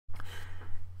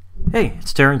Hey,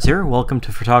 it's Terrence here. Welcome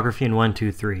to Photography in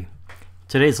 123.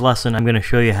 Today's lesson I'm going to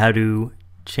show you how to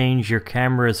change your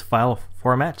camera's file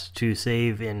format to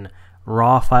save in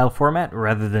RAW file format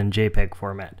rather than JPEG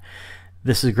format.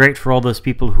 This is great for all those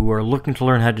people who are looking to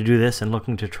learn how to do this and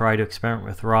looking to try to experiment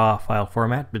with RAW file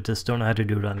format but just don't know how to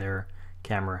do it on their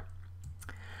camera.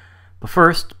 But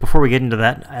first, before we get into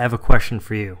that, I have a question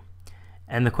for you.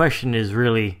 And the question is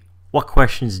really, what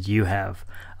questions do you have?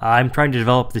 I'm trying to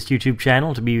develop this YouTube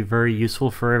channel to be very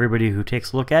useful for everybody who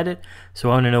takes a look at it, so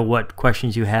I want to know what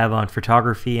questions you have on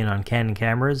photography and on Canon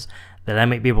cameras that I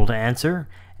might be able to answer,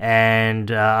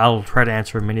 and I'll try to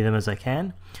answer as many of them as I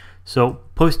can. So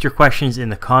post your questions in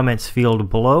the comments field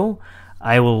below.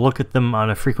 I will look at them on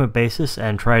a frequent basis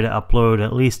and try to upload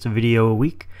at least a video a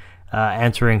week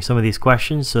answering some of these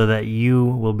questions so that you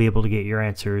will be able to get your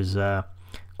answers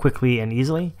quickly and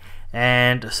easily.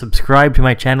 And subscribe to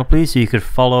my channel, please, so you could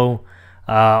follow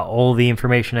all the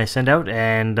information I send out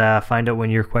and find out when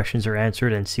your questions are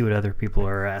answered and see what other people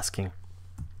are asking.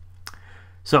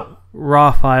 So,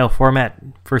 RAW file format.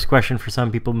 First question for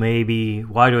some people may be,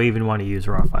 why do I even want to use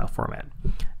RAW file format?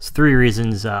 There's three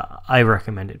reasons I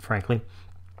recommend it, frankly.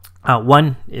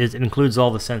 One is it includes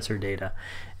all the sensor data.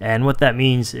 And what that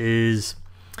means is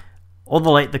all the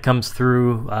light that comes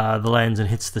through the lens and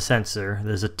hits the sensor,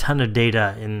 there's a ton of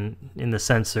data in the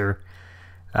sensor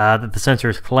that the sensor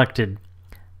has collected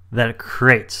that it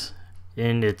creates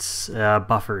in its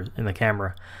buffer in the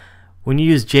camera. When you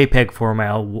use JPEG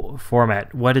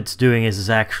format, what it's doing is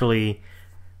actually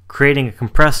creating a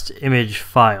compressed image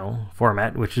file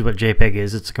format, which is what JPEG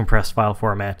is. It's a compressed file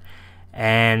format,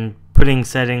 and putting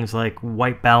settings like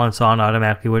white balance on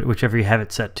automatically, whichever you have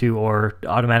it set to, or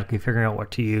automatically figuring out what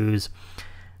to use,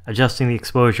 adjusting the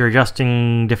exposure,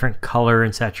 adjusting different color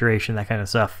and saturation, that kind of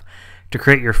stuff, to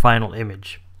create your final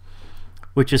image.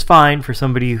 Which is fine for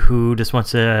somebody who just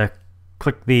wants to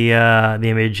click the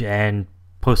image and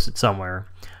post it somewhere.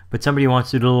 But somebody who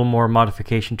wants to do a little more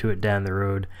modification to it down the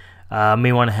road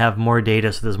may want to have more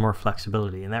data so there's more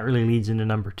flexibility. And that really leads into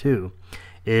number two.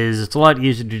 It's a lot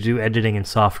easier to do editing in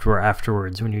software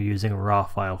afterwards when you're using a RAW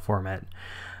file format.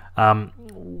 A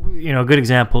good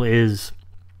example is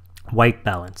white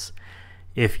balance.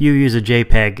 If you use a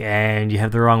JPEG and you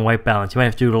have the wrong white balance, you might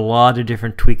have to do a lot of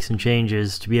different tweaks and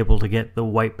changes to be able to get the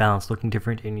white balance looking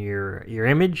different in your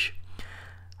image.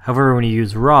 However, when you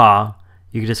use RAW,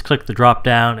 you can just click the drop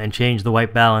down and change the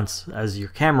white balance as your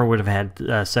camera would have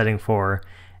had setting for,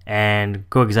 and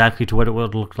go exactly to what it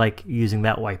would look like using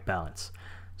that white balance.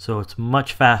 So it's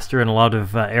much faster in a lot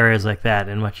of areas like that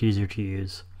and much easier to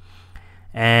use.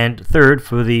 And third,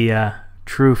 for the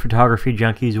true photography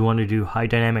junkies who want to do high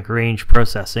dynamic range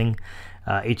processing,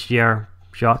 HDR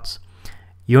shots,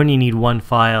 you only need one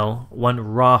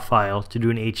RAW file to do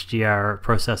an HDR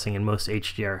processing in most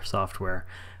HDR software.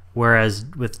 Whereas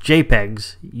with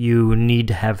JPEGs, you need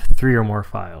to have 3 or more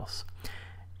files.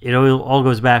 It all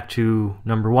goes back to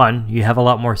number one, you have a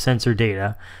lot more sensor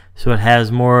data, so it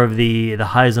has more of the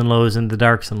highs and lows and the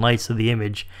darks and lights of the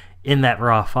image in that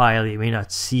raw file that you may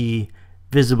not see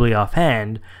visibly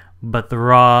offhand, but the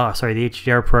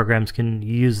HDR programs can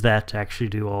use that to actually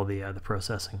do all the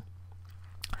processing.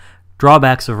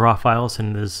 Drawbacks of RAW files,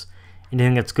 and there's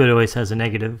anything that's good always has a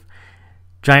negative.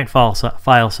 Giant file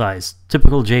size.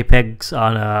 Typical JPEGs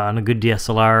on a good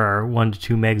DSLR are 1 to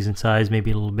 2 megs in size,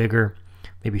 maybe a little bigger,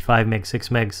 maybe 5 megs, 6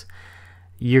 megs.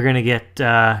 You're going to get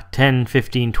 10,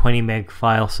 15, 20 meg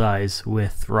file size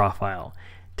with RAW file.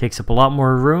 Takes up a lot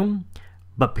more room,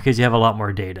 but because you have a lot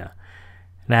more data.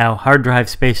 Now, hard drive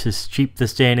space is cheap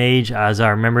this day and age, as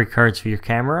are memory cards for your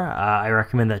camera. I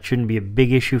recommend that shouldn't be a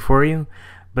big issue for you,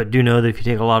 but do know that if you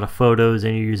take a lot of photos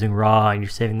and you're using RAW and you're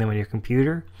saving them on your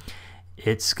computer,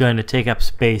 it's going to take up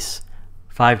space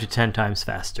 5 to 10 times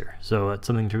faster. So that's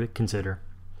something to consider.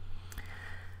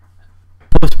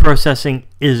 Post-processing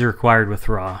is required with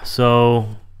RAW.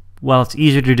 So while it's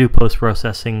easier to do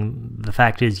post-processing, the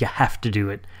fact is you have to do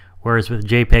it. Whereas with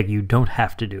JPEG, you don't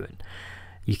have to do it.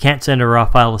 You can't send a RAW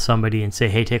file to somebody and say,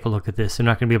 hey, take a look at this. They're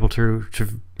not going to be able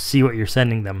to see what you're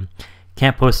sending them.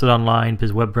 Can't post it online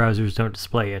because web browsers don't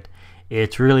display it.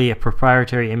 It's really a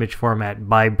proprietary image format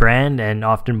by brand and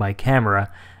often by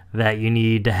camera that you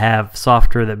need to have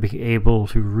software that be able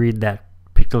to read that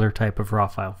particular type of RAW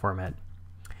file format.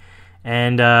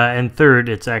 And third,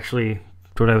 it's actually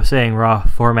what I was saying, RAW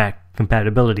format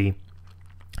compatibility.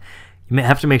 You may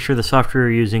have to make sure the software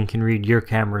you're using can read your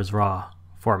camera's RAW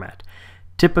format.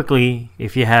 Typically,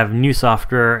 if you have new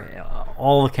software,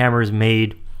 all the cameras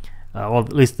made, well,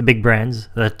 at least the big brands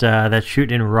that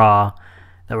shoot in RAW,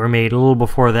 that were made a little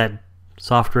before that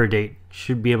software date,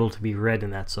 should be able to be read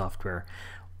in that software.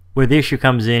 Where the issue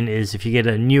comes in is if you get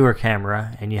a newer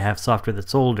camera and you have software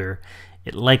that's older,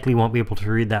 it likely won't be able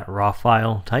to read that RAW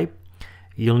file type.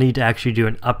 You'll need to actually do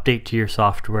an update to your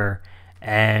software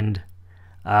and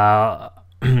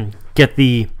get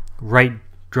the right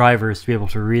drivers to be able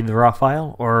to read the RAW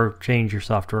file, or change your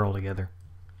software altogether.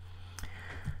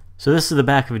 So this is the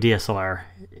back of a DSLR.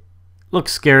 It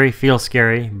looks scary, feels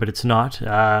scary, but it's not,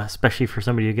 especially for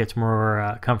somebody who gets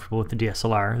more comfortable with the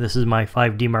DSLR. This is my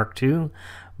 5D Mark II,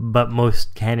 but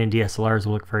most Canon DSLRs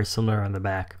will look very similar on the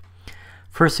back.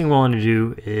 First thing we want to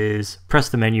do is press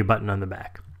the menu button on the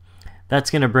back.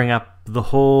 That's going to bring up the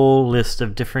whole list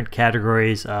of different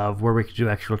categories of where we can do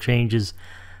actual changes,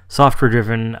 software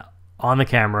driven, on the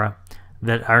camera,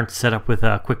 that aren't set up with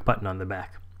a quick button on the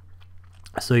back.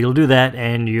 So you'll do that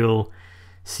and you'll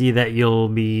see that you'll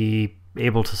be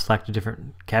able to select a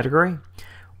different category.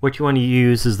 What you want to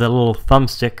use is the little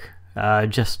thumbstick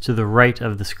just to the right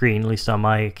of the screen, at least on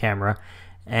my camera,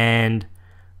 and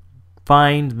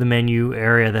find the menu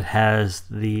area that has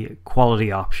the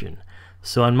quality option.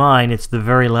 So on mine, it's the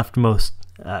very leftmost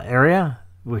area,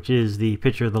 which is the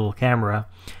picture of the little camera,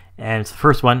 and it's the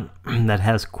first one that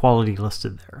has quality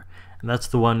listed there, and that's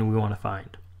the one we want to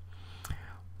find.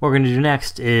 What we're going to do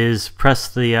next is press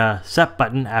the set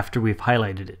button after we've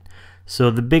highlighted it. So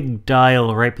the big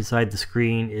dial right beside the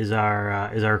screen is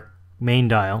our main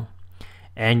dial,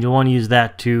 and you'll want to use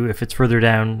that to, if it's further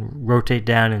down, rotate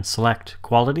down and select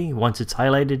quality. Once it's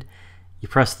highlighted, you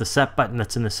press the set button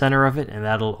that's in the center of it, and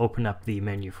that'll open up the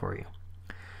menu for you.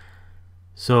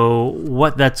 So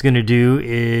what that's going to do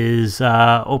is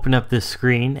open up this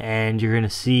screen, and you're going to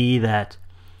see that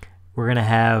we're going to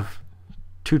have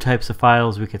two types of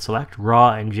files we could select,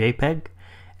 RAW and JPEG.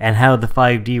 And how the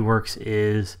 5D works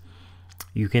is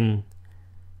you can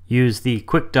use the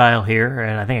quick dial here,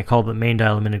 and I think I called it main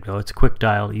dial a minute ago. It's quick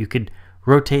dial. You could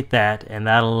rotate that, and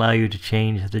that'll allow you to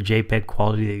change the JPEG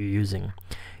quality that you're using.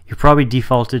 You probably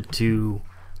defaulted to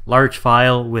large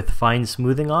file with fine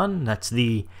smoothing on. That's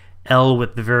the L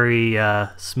with the very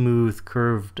smooth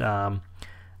curved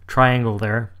triangle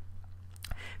there.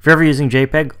 If you're ever using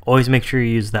JPEG, always make sure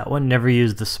you use that one. Never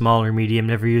use the small or medium.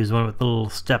 Never use one with the little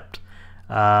stepped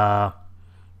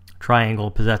triangle,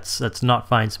 because that's not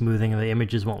fine smoothing and the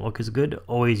images won't look as good.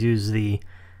 Always use the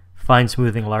fine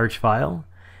smoothing large file,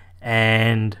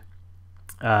 and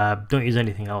don't use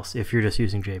anything else if you're just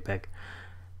using JPEG.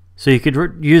 So you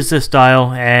could use this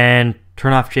dial and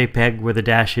turn off JPEG where the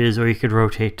dash is, or you could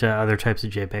rotate to other types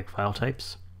of JPEG file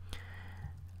types.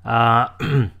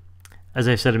 As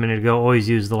I said a minute ago, always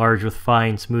use the large with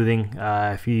fine smoothing.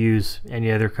 If you use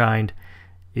any other kind,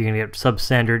 you're going to get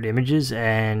substandard images,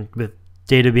 and with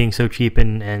data being so cheap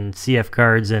and CF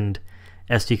cards and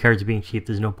SD cards being cheap,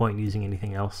 there's no point in using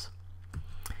anything else.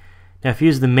 Now if you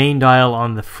use the main dial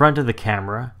on the front of the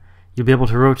camera, you'll be able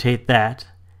to rotate that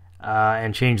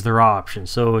and change the RAW option.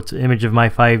 So it's an image of my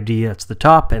 5D, that's the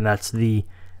top, and that's the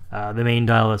main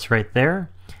dial that's right there.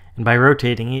 And by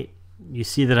rotating it, you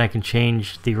see that I can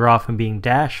change the RAW from being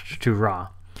dashed to RAW.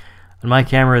 On my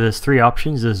camera, there's three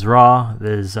options. There's RAW,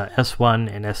 there's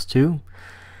S1, and S2.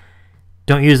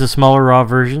 Don't use the smaller RAW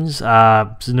versions.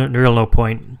 There's no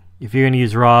point. If you're going to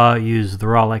use the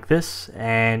RAW like this.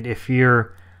 And if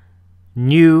you're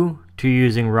new to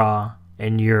using RAW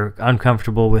and you're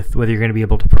uncomfortable with whether you're going to be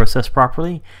able to process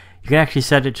properly, you can actually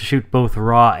set it to shoot both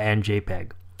RAW and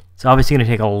JPEG. It's obviously going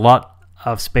to take a lot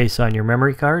of space on your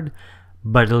memory card,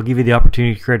 but it'll give you the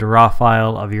opportunity to create a RAW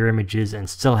file of your images and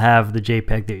still have the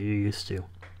JPEG that you're used to.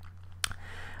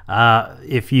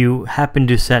 If you happen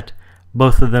to set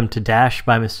both of them to dash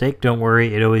by mistake, don't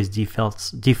worry, it always defaults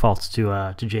to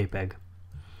JPEG.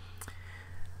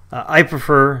 I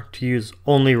prefer to use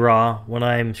only RAW when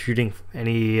I'm shooting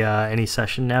any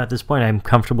session. Now at this point I'm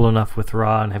comfortable enough with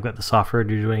RAW and I've got the software to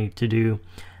do what I need to do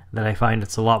that I find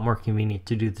it's a lot more convenient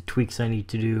to do the tweaks I need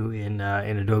to do in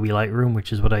Adobe Lightroom,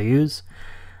 which is what I use.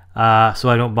 So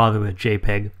I don't bother with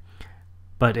JPEG.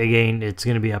 But again, it's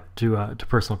going to be up to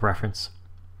personal preference.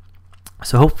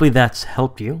 So hopefully that's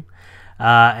helped you.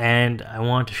 And I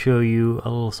want to show you a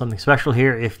little something special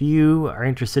here. If you are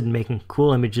interested in making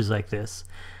cool images like this,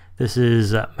 this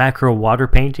is macro water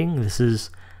painting. This is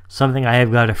something I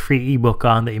have got a free ebook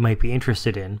on that you might be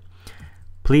interested in.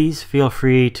 Please feel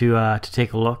free to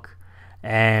take a look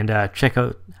and check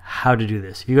out how to do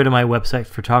this. If you go to my website,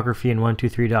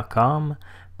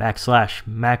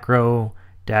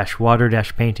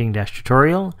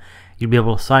 photography-in123.com/macro-water-painting-tutorial, you'll be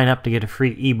able to sign up to get a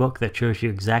free ebook that shows you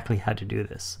exactly how to do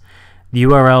this. The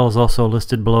URL is also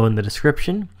listed below in the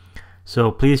description,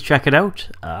 so please check it out.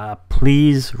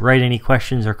 Please write any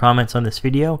questions or comments on this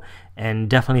video, and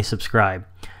definitely subscribe.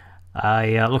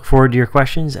 I look forward to your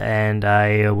questions, and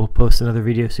I will post another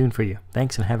video soon for you.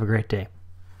 Thanks, and have a great day.